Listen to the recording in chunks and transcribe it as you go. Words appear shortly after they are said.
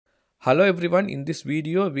Hello everyone, in this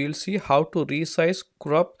video we will see how to resize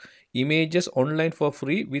crop images online for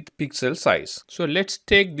free with pixel size. So let's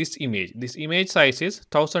take this image. This image size is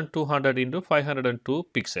 1200 into 502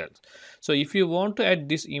 pixels. So if you want to add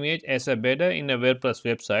this image as a header in a WordPress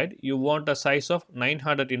website, you want a size of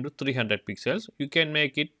 900 into 300 pixels. You can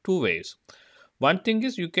make it two ways. One thing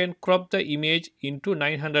is you can crop the image into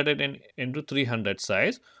 900 and into 300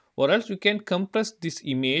 size, or else you can compress this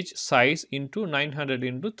image size into 900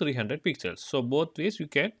 into 300 pixels. So both ways you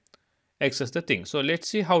can access the thing. So let's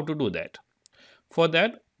see how to do that. For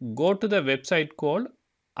that, go to the website called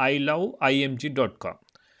iloveimg.com.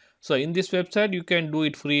 So in this website you can do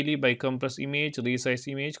it freely by compress image, resize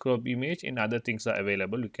image, crop image, and other things are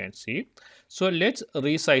available, you can see. So let's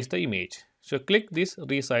resize the image. So click this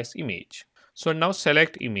resize image. So now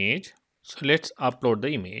select image. So let's upload the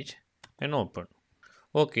image and open.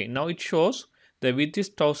 Okay, now it shows the width is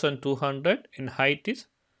 1200 and height is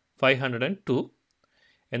 502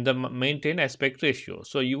 and the maintain aspect ratio.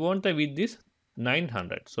 So you want the width is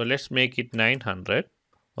 900. So let's make it 900.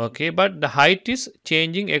 Okay, but the height is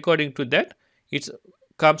changing according to that. It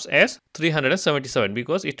comes as 377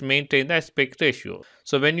 because it maintains the aspect ratio.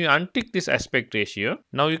 So when you untick this aspect ratio,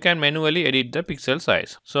 now you can manually edit the pixel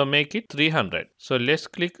size. So make it 300. So let's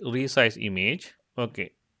click resize image.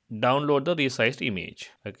 Okay, download the resized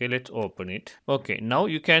image. Okay, let's open it. Okay, now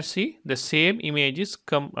you can see the same images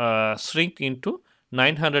shrink into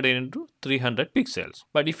 900 into 300 pixels.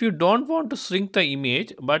 But if you don't want to shrink the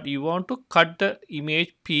image, but you want to cut the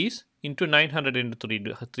image piece into 900 into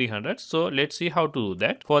 300, so let's see how to do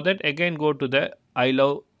that. For that, again go to the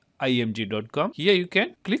iloveimg.com. Here you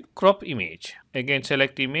can click crop image. Again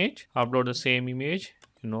select image, upload the same image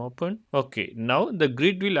and open. Okay, now the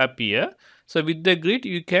grid will appear. So with the grid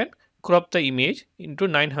you can crop the image into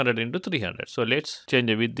 900 into 300. So let's change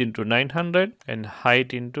the width into 900 and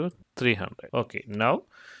height into 300. Okay, now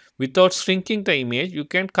without shrinking the image, you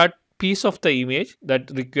can cut piece of the image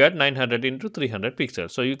that required 900 into 300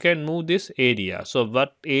 pixels. So you can move this area. So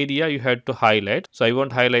what area you had to highlight. So I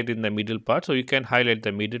won't highlight in the middle part. So you can highlight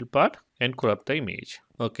the middle part and crop the image.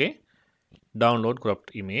 Okay, download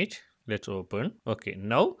cropped image. Let's open. Okay,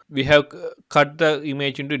 now we have cut the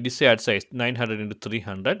image into desired size 900 into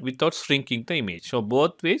 300 without shrinking the image. So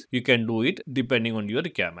both ways you can do it depending on your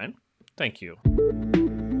requirement. Thank you.